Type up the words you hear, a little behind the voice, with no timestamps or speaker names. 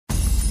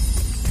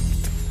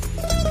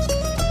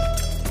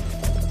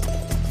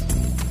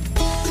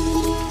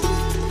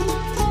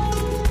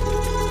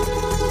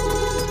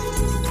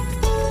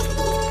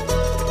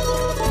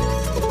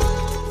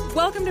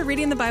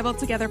Reading the Bible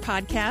Together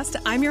podcast.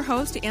 I'm your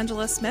host,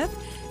 Angela Smith.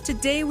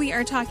 Today we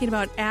are talking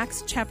about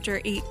Acts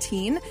chapter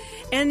 18.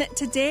 And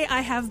today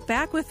I have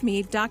back with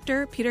me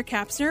Dr. Peter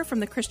Kapsner from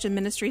the Christian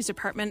Ministries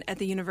Department at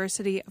the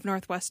University of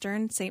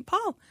Northwestern St.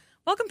 Paul.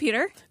 Welcome,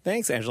 Peter.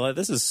 Thanks, Angela.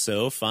 This is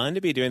so fun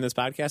to be doing this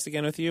podcast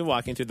again with you,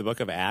 walking through the book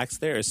of Acts.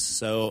 There is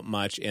so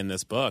much in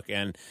this book.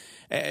 And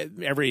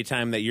every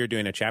time that you're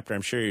doing a chapter,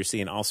 I'm sure you're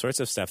seeing all sorts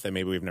of stuff that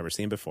maybe we've never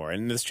seen before.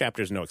 And this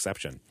chapter is no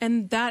exception.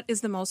 And that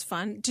is the most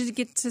fun, to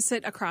get to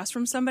sit across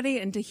from somebody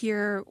and to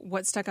hear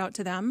what stuck out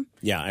to them.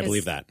 Yeah, I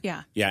believe that.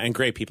 Yeah. Yeah, and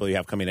great people you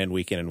have coming in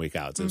week and week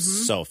out. So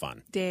it's so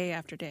fun. Day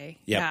after day.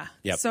 Yep.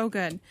 Yeah, so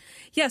good.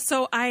 Yeah,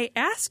 so I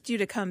asked you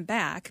to come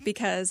back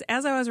because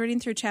as I was reading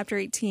through chapter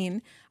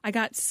 18, I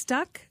got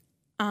stuck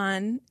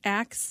on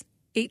Acts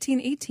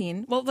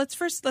 18:18. Well, let's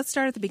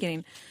start at the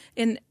beginning.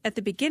 At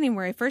the beginning,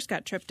 where I first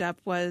got tripped up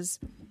was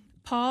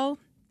Paul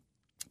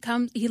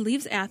he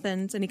leaves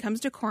Athens and he comes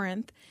to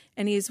Corinth,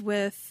 and he's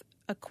with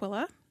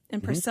Aquila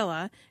and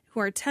Priscilla, who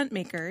are tent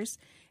makers.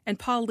 And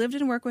Paul lived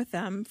and worked with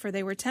them, for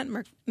they were tent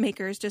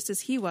makers just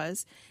as he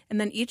was.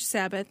 And then each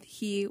Sabbath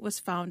he was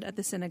found at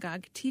the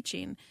synagogue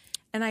teaching.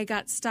 And I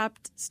got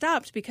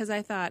stopped because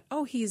I thought,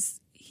 oh, is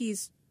he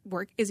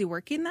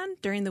working then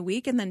during the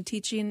week and then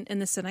teaching in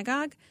the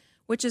synagogue,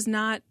 which is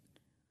not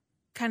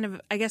kind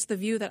of, I guess, the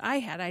view that I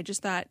had. I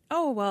just thought,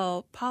 oh,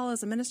 well, Paul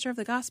is a minister of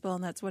the gospel,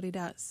 and that's what he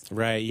does.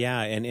 Right,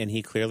 yeah, and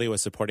he clearly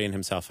was supporting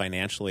himself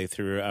financially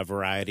through a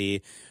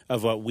variety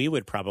of what we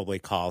would probably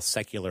call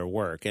secular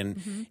work.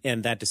 And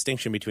that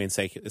distinction between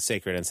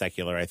sacred and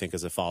secular, I think,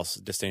 is a false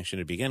distinction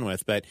to begin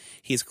with. But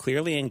he's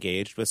clearly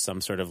engaged with some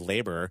sort of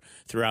labor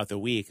throughout the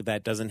week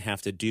that doesn't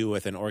have to do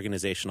with an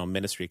organizational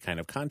ministry kind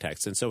of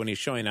context. And so when he's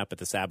showing up at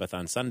the Sabbath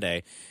on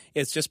Sunday,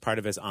 it's just part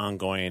of his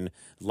ongoing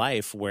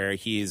life where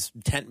he's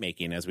tent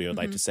making, as we would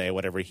like to say,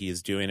 whatever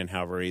he's doing and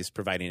however he's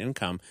providing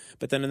income.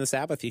 But then in the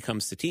Sabbath, he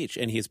comes to teach,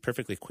 and he's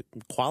perfectly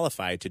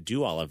qualified to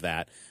do all of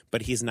that,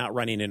 but he's not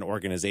running an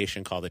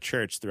organization called a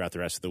church throughout the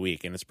rest of the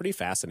week. And it's pretty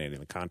fascinating,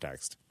 the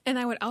context. And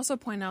I would also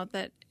point out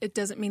that it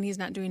doesn't mean he's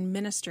not doing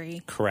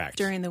ministry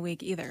during the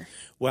week either.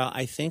 Well,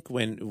 I think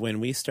when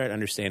we start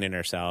understanding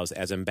ourselves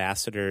as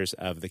ambassadors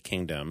of the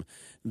kingdom,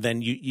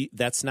 then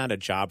that's not a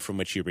job from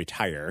which you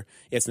retire.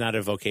 It's not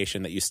a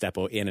vocation that you step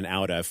in and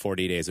out of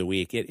 40 days a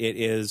week. It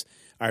is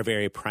our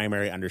very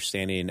primary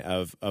understanding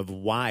of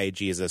why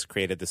Jesus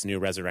created this new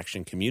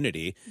resurrection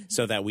community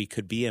so that we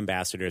could be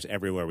ambassadors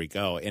everywhere we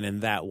go. And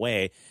in that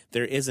way,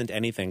 there isn't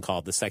anything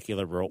called the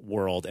secular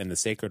world and the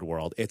sacred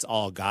world. It's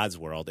all God's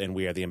world, and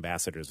we are the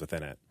ambassadors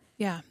within it.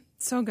 Yeah,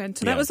 so good.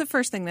 So that was the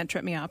first thing that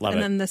tripped me up.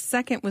 Then the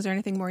second, was there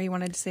anything more you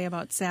wanted to say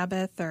about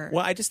Sabbath? Well,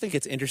 I just think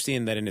it's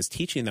interesting that in his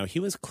teaching, though,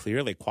 he was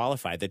clearly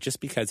qualified, that just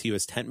because he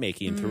was tent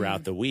making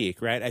throughout the week,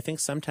 right? I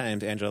think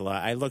sometimes, Angela,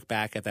 I look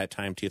back at that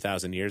time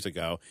 2,000 years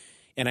ago,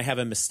 and I have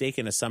a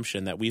mistaken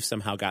assumption that we've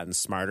somehow gotten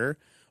smarter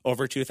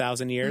over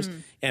 2,000 years.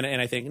 And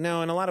I think,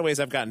 no, in a lot of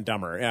ways I've gotten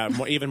dumber.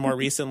 Even more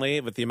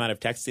recently, with the amount of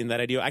texting that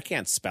I do, I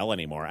can't spell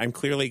anymore. I'm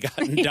clearly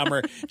gotten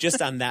dumber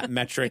just on that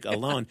metric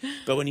alone.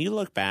 But when you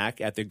look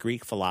back at the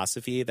Greek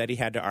philosophy that he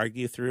had to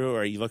argue through,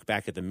 or you look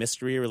back at the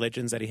mystery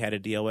religions that he had to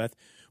deal with,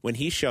 when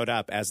he showed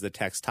up, as the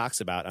text talks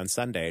about on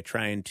Sunday,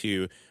 trying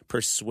to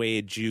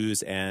persuade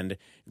Jews and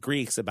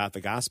Greeks about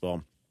the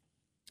gospel,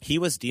 he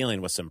was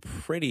dealing with some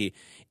pretty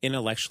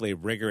intellectually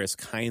rigorous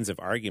kinds of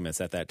arguments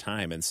at that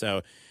time. And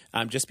so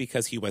just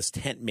because he was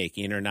tent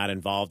making or not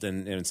involved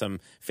in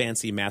some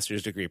fancy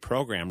master's degree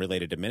program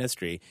related to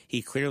ministry,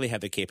 he clearly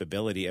had the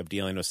capability of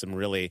dealing with some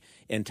really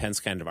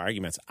intense kind of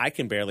arguments. I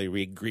can barely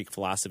read Greek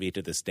philosophy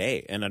to this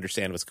day and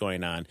understand what's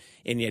going on.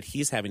 And yet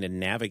he's having to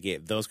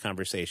navigate those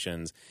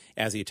conversations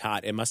as he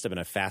taught. It must have been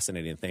a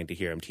fascinating thing to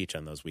hear him teach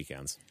on those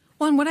weekends.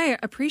 Well, and what I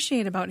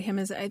appreciate about him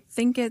is I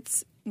think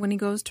it's when he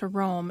goes to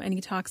Rome and he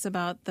talks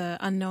about the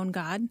unknown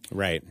God.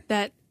 Right.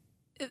 That,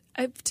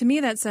 to me,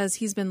 that says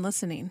he's been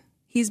listening.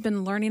 He's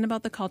been learning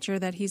about the culture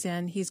that he's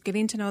in. He's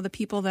getting to know the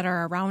people that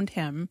are around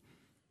him,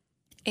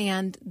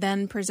 and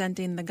then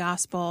presenting the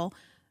gospel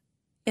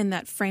in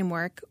that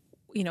framework,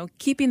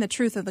 keeping the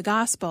truth of the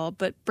gospel,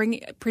 but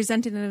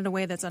presenting it in a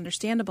way that's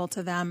understandable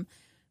to them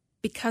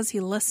because he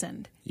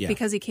listened,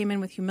 because he came in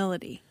with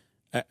humility.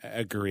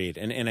 Agreed.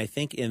 And I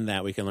think in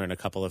that we can learn a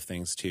couple of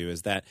things, too,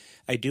 is that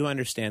I do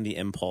understand the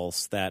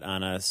impulse that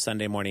on a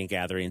Sunday morning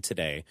gathering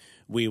today,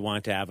 we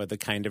want to have the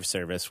kind of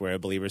service where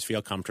believers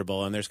feel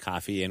comfortable and there's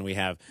coffee and we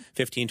have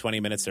 15,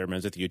 20-minute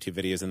sermons with YouTube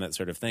videos and that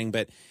sort of thing.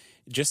 But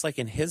just like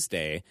in his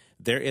day,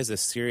 there is a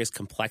serious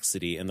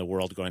complexity in the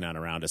world going on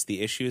around us.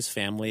 The issues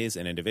families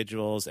and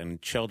individuals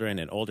and children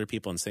and older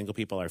people and single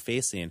people are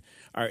facing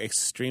are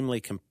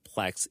extremely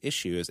complex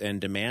issues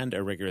and demand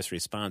a rigorous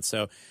response.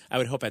 So I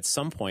would hope at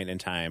some point in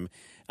time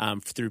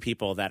through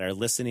people that are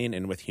listening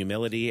and with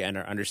humility and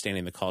are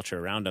understanding the culture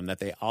around them, that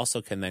they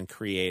also can then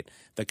create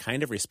the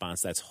kind of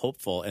response that's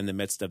hopeful in the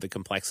midst of the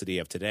complexity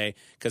of today,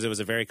 because it was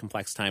a very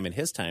complex time in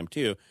his time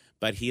too.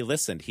 But he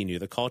listened, he knew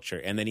the culture,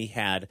 and then he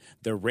had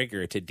the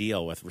rigor to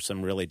deal with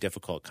some really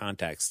difficult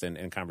context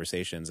and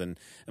conversations. And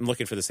I'm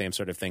looking for the same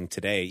sort of thing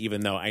today, even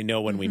though I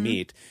know when we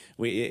meet,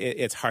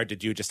 it's hard to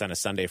do just on a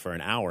Sunday for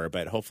an hour,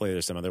 but hopefully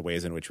there's some other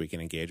ways in which we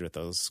can engage with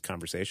those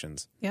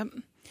conversations. Yep.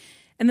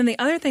 And then the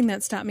other thing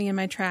that stopped me in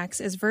my tracks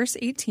is verse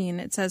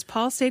 18. It says,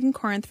 Paul stayed in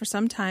Corinth for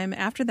some time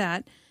after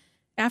that,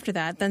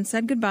 then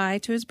said goodbye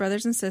to his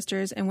brothers and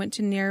sisters and went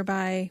to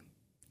nearby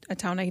a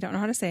town I don't know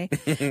how to say.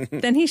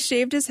 Then he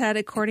shaved his head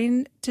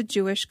according to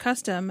Jewish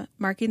custom,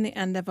 marking the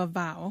end of a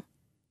vow.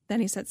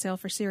 Then he set sail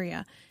for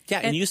Syria. Yeah,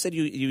 and you said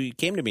you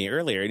came to me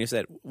earlier and you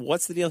said,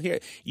 what's the deal here?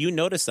 You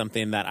noticed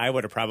something that I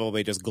would have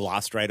probably just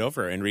glossed right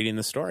over in reading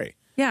the story.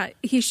 Yeah,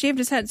 he shaved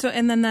his head. So,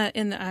 and then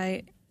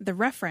the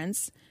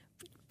reference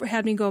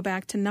had me go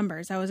back to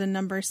Numbers. I was in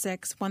Numbers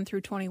 6, 1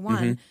 through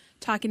 21,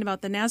 talking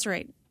about the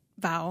Nazirite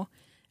vow.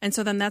 And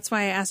so then that's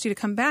why I asked you to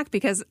come back,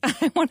 because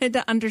I wanted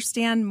to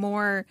understand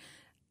more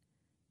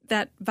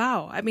that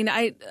vow. I mean,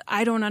 I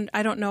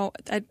don't know.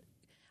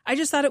 I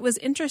just thought it was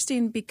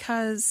interesting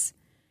because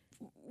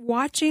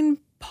watching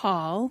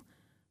Paul,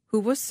 who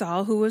was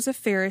Saul, who was a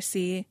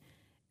Pharisee,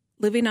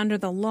 living under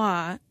the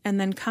law, and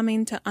then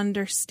coming to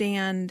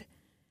understand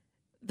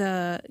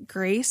the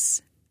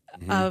grace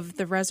of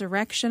the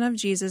resurrection of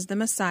Jesus, the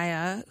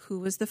Messiah, who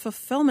was the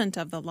fulfillment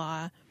of the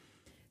law,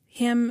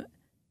 him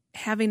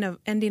having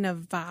ending a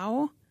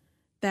vow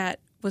that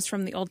was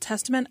from the Old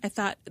Testament. I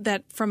thought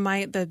that from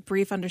the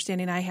brief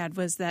understanding I had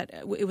was that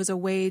it was a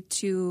way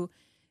to,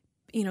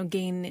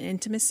 gain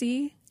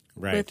intimacy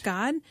with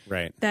God.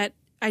 Right. That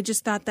I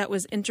just thought that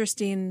was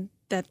interesting,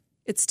 that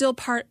it's still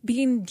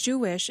being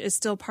Jewish is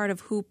still part of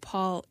who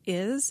Paul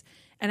is.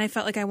 And I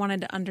felt like I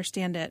wanted to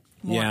understand it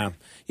more.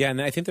 Yeah,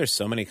 and I think there's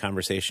so many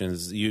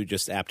conversations. You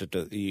just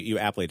you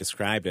aptly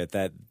described it,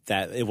 that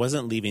it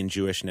wasn't leaving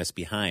Jewishness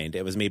behind.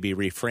 It was maybe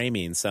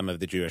reframing some of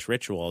the Jewish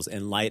rituals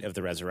in light of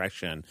the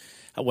resurrection.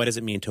 What does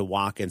it mean to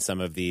walk in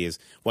some of these,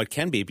 what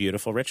can be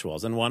beautiful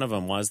rituals? And one of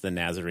them was the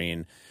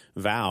Nazarene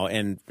vow.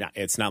 And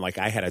it's not like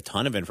I had a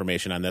ton of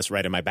information on this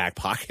right in my back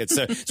pocket.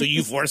 So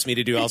you forced me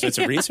to do all sorts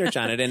of research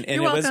on it. And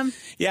You're welcome.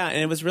 And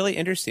it was really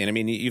interesting. I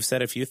mean, you've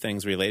said a few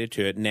things related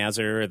to it.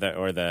 Nazar,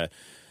 or the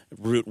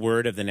root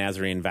word of the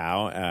Nazarene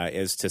vow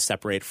is to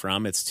separate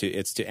from. It's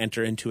to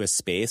enter into a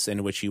space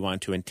in which you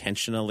want to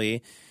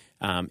intentionally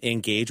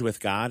engage with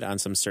God on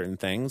some certain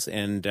things,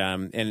 and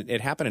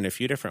it happened in a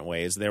few different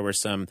ways. There were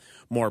some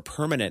more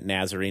permanent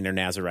Nazarene or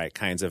Nazarite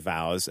kinds of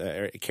vows,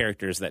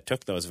 characters that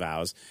took those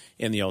vows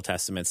in the Old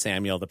Testament.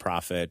 Samuel the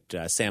prophet,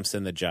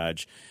 Samson the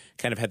judge,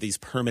 kind of had these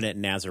permanent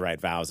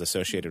Nazarite vows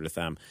associated with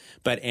them.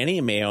 But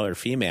any male or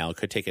female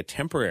could take a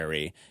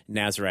temporary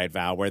Nazarite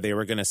vow where they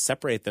were going to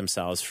separate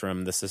themselves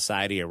from the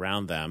society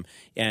around them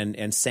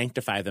and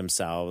sanctify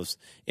themselves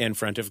in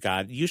front of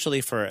God,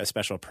 usually for a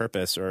special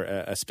purpose or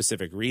a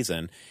specific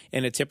reason.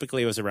 And it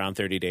typically was around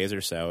 30 days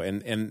or so.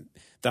 And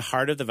the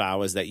heart of the vow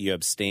was that you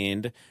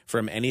abstained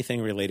from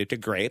anything related to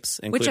grapes,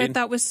 which I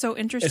thought was so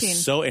interesting. It's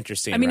so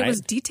interesting. I mean, right? It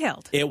was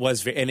detailed. It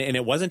was, and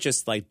it wasn't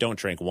just like don't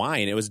drink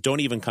wine. It was don't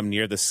even come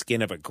near the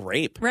skin of a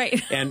grape, right?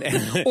 And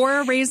or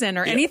a raisin,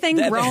 or anything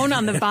grown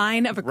on the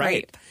vine of a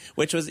grape. Right.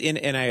 Which was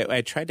and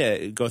I tried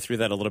to go through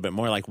that a little bit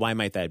more. Like, why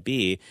might that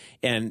be?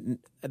 And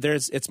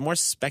it's more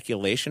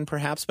speculation,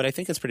 perhaps, but I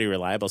think it's pretty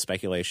reliable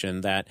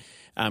speculation that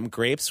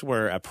grapes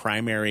were a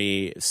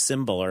primary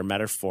symbol or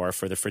metaphor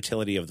for the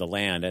fertility of the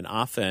land, and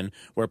often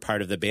were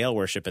part of the Baal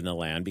worship in the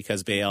land,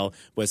 because Baal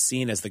was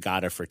seen as the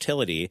god of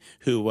fertility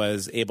who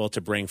was able to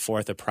bring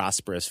forth a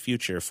prosperous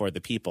future for the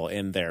people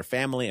in their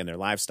family and their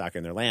livestock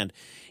and their land.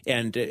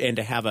 And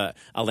to have a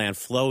land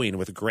flowing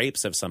with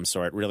grapes of some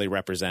sort really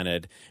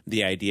represented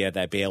the idea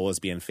that Baal was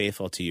being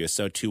faithful to you.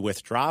 So to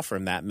withdraw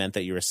from that meant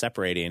that you were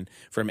separating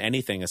from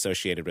anything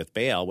associated with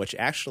Baal, which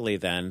actually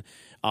then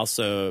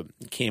also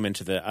came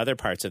into the other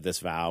parts of this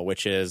vow,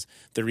 which is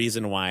the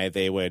reason why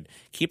they would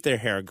keep their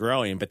hair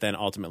growing but then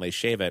ultimately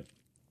shave it.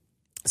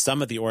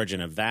 Some of the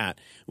origin of that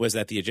was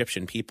that the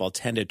Egyptian people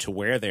tended to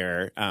wear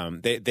their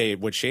they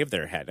would shave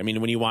their head. I mean,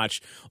 when you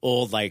watch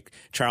old like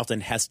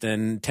Charlton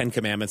Heston 10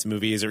 Commandments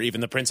movies, or even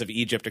the Prince of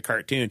Egypt, a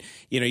cartoon,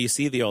 you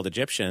see the old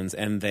Egyptians,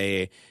 and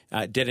they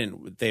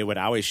would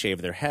always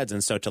shave their heads.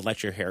 And so to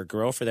let your hair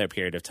grow for that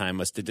period of time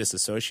was to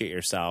disassociate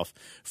yourself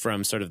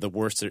from sort of the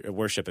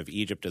worship of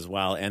Egypt as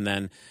well. And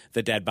then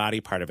the dead body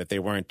part of it, they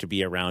weren't to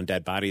be around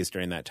dead bodies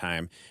during that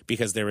time,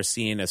 because they were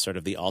seen as sort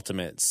of the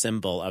ultimate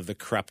symbol of the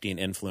corrupting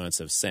influence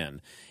of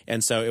sin.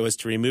 And so it was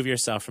to remove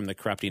yourself from the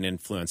corrupting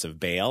influence of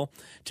Baal,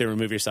 to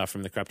remove yourself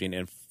from the corrupting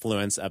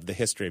influence of the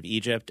history of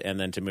Egypt, and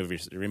then to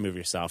remove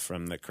yourself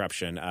from the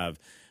corruption of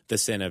the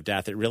sin of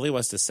death. It really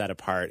was to set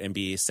apart and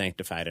be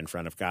sanctified in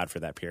front of God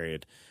for that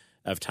period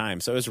of time.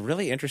 So it was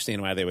really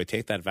interesting why they would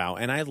take that vow.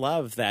 And I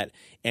love that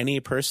any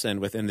person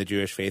within the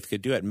Jewish faith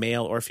could do it,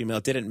 male or female.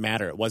 It didn't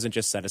matter. It wasn't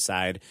just set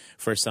aside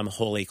for some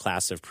holy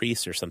class of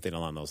priests or something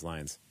along those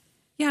lines.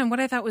 Yeah, and what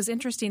I thought was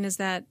interesting is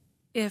that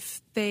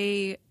if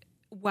they,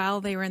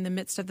 while they were in the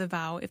midst of the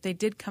vow, if they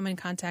did come in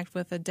contact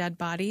with a dead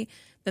body,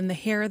 then the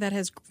hair that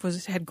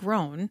had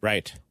grown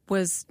right.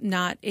 was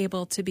not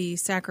able to be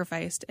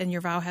sacrificed, and your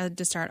vow had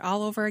to start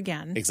all over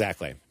again.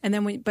 Exactly. And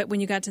then,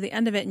 when you got to the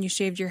end of it and you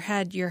shaved your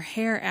head, your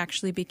hair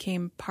actually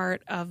became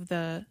part of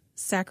the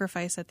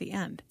sacrifice at the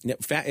end.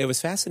 It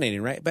was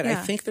fascinating, right? But yeah. I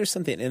think there's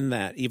something in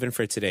that even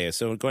for today.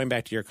 So going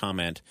back to your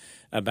comment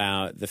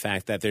about the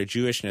fact that their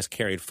Jewishness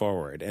carried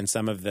forward and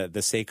some of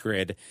the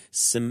sacred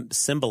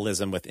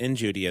symbolism within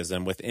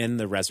Judaism, within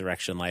the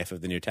resurrection life of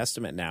the New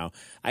Testament now,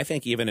 I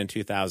think even in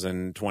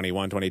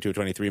 2021, 22,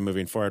 23,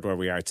 moving forward where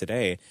we are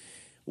today,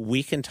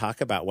 we can talk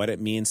about what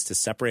it means to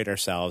separate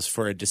ourselves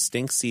for a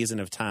distinct season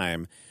of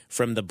time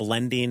from the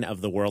blending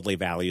of the worldly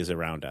values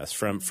around us,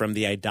 from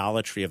the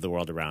idolatry of the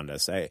world around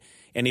us.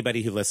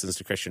 Anybody who listens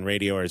to Christian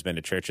radio or has been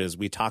to churches,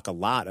 we talk a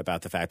lot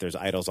about the fact there's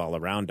idols all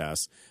around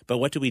us, but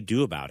what do we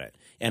do about it?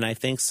 And I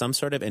think some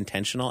sort of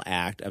intentional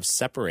act of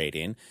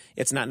separating,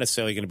 it's not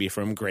necessarily going to be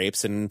from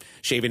grapes and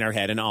shaving our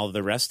head and all of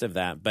the rest of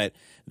that, but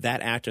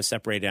that act of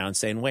separating out and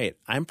saying, wait,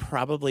 I'm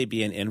probably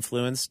being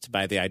influenced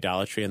by the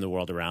idolatry in the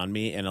world around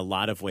me in a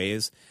lot of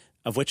ways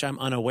of which I'm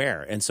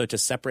unaware. And so to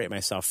separate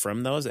myself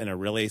from those in a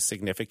really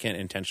significant,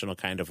 intentional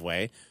kind of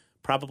way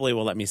probably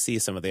will let me see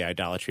some of the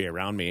idolatry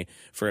around me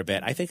for a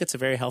bit. I think it's a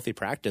very healthy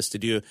practice to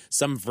do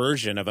some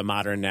version of a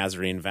modern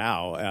Nazarene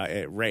vow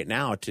right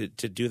now to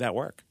do that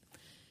work.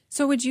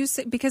 So would you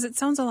say, because it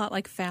sounds a lot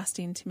like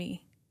fasting to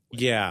me.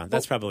 Yeah,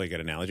 that's probably a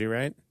good analogy,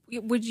 right?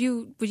 Would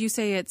you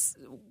say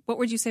what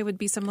would you say would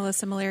be some of the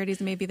similarities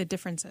and maybe the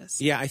differences?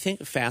 Yeah, I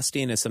think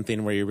fasting is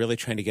something where you're really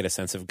trying to get a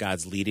sense of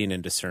God's leading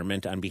and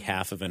discernment on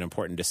behalf of an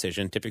important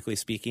decision, typically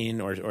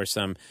speaking, or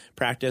some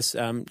practice,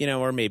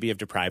 or maybe of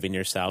depriving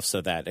yourself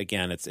so that,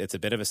 again, it's a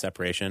bit of a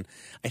separation.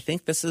 I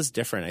think this is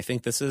different. I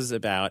think this is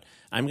about,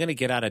 I'm going to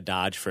get out of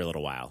Dodge for a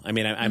little while. I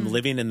mean, I'm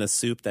living in the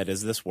soup that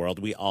is this world.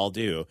 We all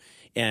do.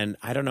 And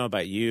I don't know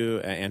about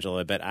you,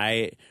 Angela, but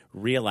I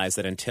realize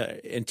that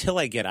until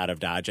I get out of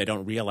Dodge, I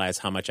don't realize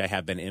how much I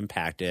have been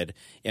impacted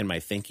in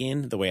my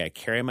thinking, the way I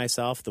carry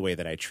myself, the way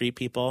that I treat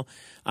people.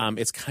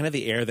 It's kind of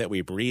the air that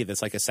we breathe.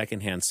 It's like a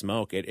secondhand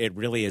smoke. It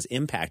really is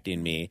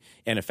impacting me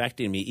and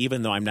affecting me,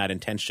 even though I'm not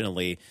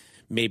intentionally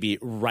maybe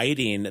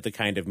writing the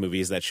kind of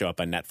movies that show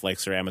up on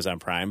Netflix or Amazon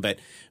Prime. But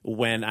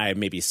when I'm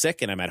maybe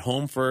sick and I'm at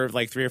home for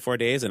like 3 or 4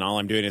 days and all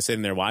I'm doing is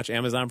sitting there watch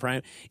Amazon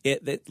Prime,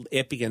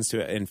 it begins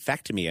to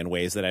infect me in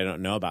ways that I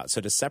don't know about.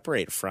 So to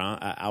separate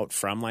out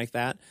from like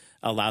that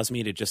allows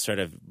me to just sort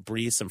of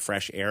breathe some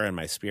fresh air in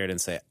my spirit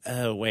and say,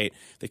 oh, wait,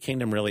 the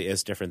kingdom really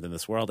is different than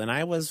this world. And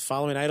I was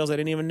following idols I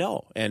didn't even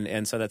know.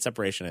 And so that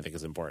separation, I think,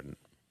 is important.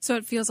 So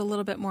it feels a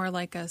little bit more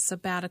like a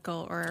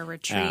sabbatical or a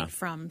retreat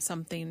from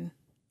something.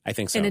 I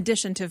think so. In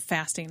addition to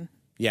fasting.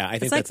 Yeah, I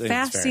think it's like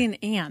fasting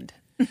and.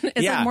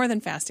 It's like more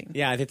than fasting.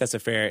 Yeah, I think that's a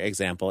fair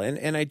example.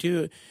 And I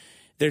do,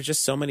 there's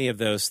just so many of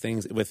those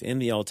things within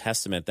the Old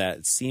Testament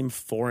that seem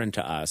foreign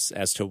to us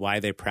as to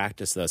why they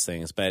practice those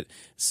things. But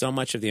so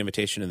much of the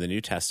invitation in the New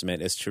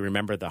Testament is to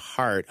remember the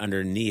heart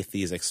underneath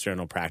these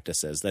external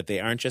practices, that they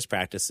aren't just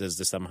practices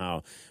to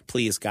somehow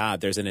please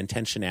God. There's an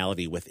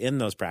intentionality within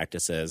those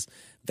practices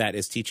that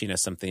is teaching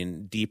us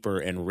something deeper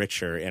and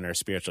richer in our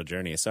spiritual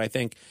journey. So I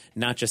think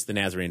not just the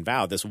Nazarene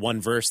vow, this one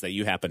verse that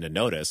you happen to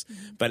notice,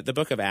 but the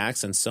book of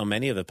Acts and so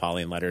many of the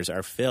Pauline letters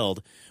are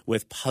filled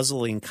with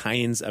puzzling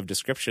kinds of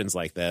descriptions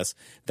like this,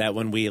 that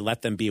when we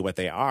let them be what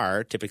they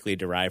are, typically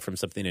derived from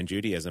something in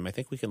Judaism, I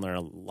think we can learn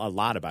a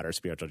lot about our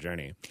spiritual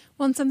journey.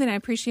 Well, and something I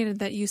appreciated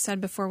that you said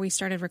before we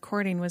started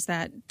recording was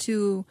that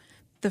to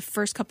the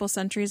first couple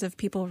centuries of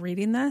people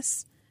reading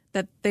this,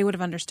 that they would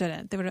have understood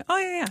it. They would have,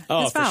 this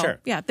vow. For sure.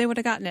 Yeah, they would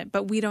have gotten it,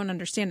 but we don't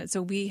understand it. So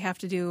we have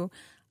to do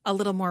a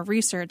little more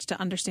research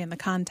to understand the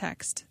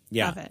context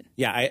of it.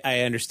 Yeah, I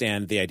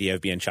understand the idea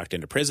of being chucked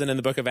into prison in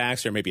the book of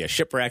Acts, or maybe a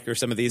shipwreck or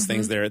some of these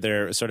things.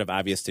 They're sort of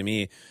obvious to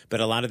me. But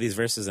a lot of these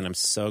verses, and I'm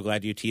so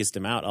glad you teased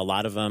them out, a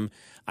lot of them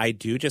I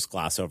do just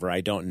gloss over.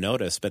 I don't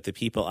notice. But the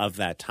people of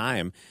that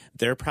time,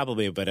 there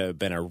probably would have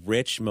been a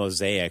rich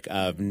mosaic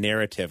of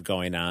narrative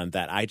going on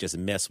that I just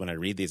miss when I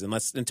read these.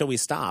 Until we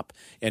stop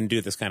and do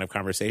this kind of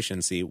conversation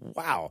and see,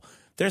 wow,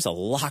 there's a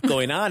lot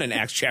going on in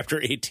Acts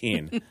chapter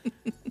 18.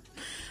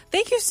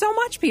 Thank you so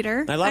much,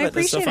 Peter. I love it.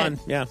 It's so fun.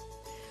 Yeah.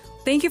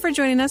 Thank you for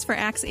joining us for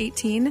Acts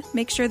 18.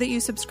 Make sure that you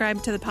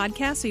subscribe to the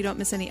podcast so you don't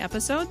miss any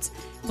episodes.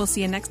 We'll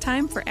see you next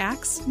time for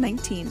Acts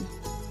 19.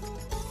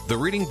 The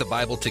Reading the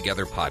Bible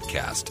Together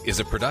podcast is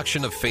a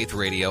production of Faith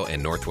Radio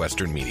and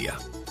Northwestern Media.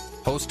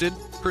 Hosted,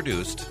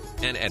 produced,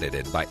 and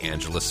edited by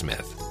Angela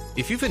Smith.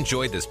 If you've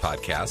enjoyed this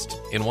podcast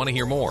and want to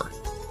hear more,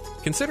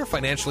 consider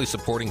financially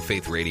supporting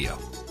Faith Radio.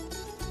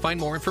 Find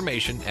more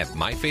information at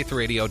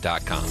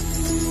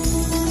myfaithradio.com.